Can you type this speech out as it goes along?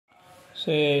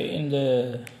Say in the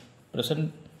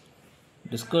present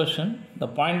discussion, the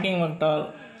Poynting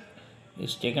vector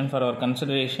is taken for our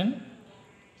consideration.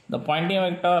 The Poynting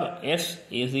vector S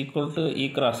is equal to E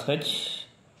cross H.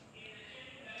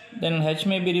 Then H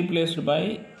may be replaced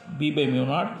by B by mu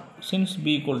naught, since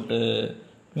B equal to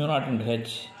mu naught into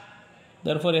H.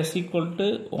 Therefore, S equal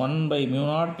to 1 by mu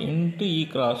naught into E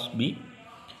cross B.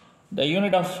 The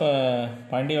unit of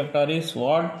Poynting vector is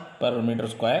watt per meter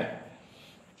square.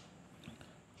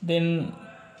 Then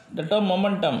the term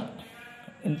momentum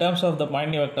in terms of the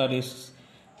Poynting vector is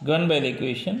given by the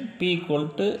equation P equal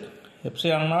to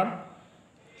epsilon naught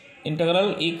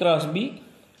integral E cross B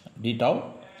d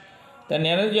tau. Then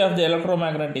energy of the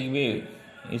electromagnetic wave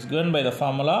is given by the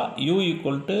formula U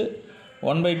equal to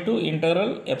 1 by 2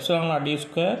 integral epsilon naught d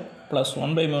square plus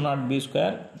 1 by mu naught b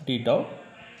square d tau.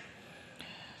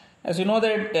 As you know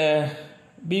that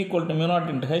B equal to mu naught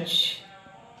into H,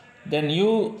 then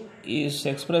U is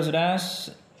expressed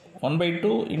as 1 by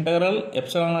 2 integral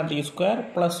epsilon naught e square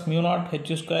plus mu naught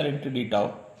h square into d tau.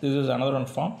 This is another one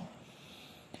form.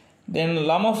 Then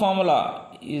Lama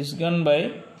formula is given by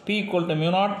P equal to mu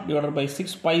naught divided by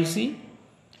 6 pi c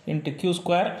into q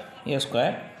square a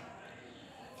square.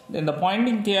 Then the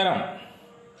Poynting theorem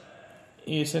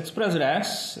is expressed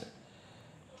as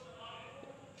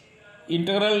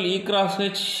integral E cross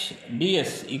H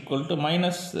ds equal to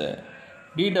minus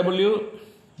dw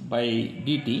by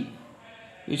dt,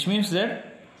 which means that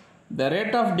the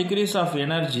rate of decrease of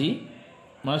energy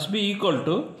must be equal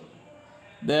to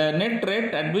the net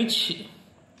rate at which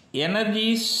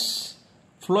energy is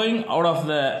flowing out of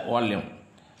the volume.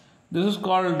 This is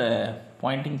called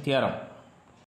Poynting theorem.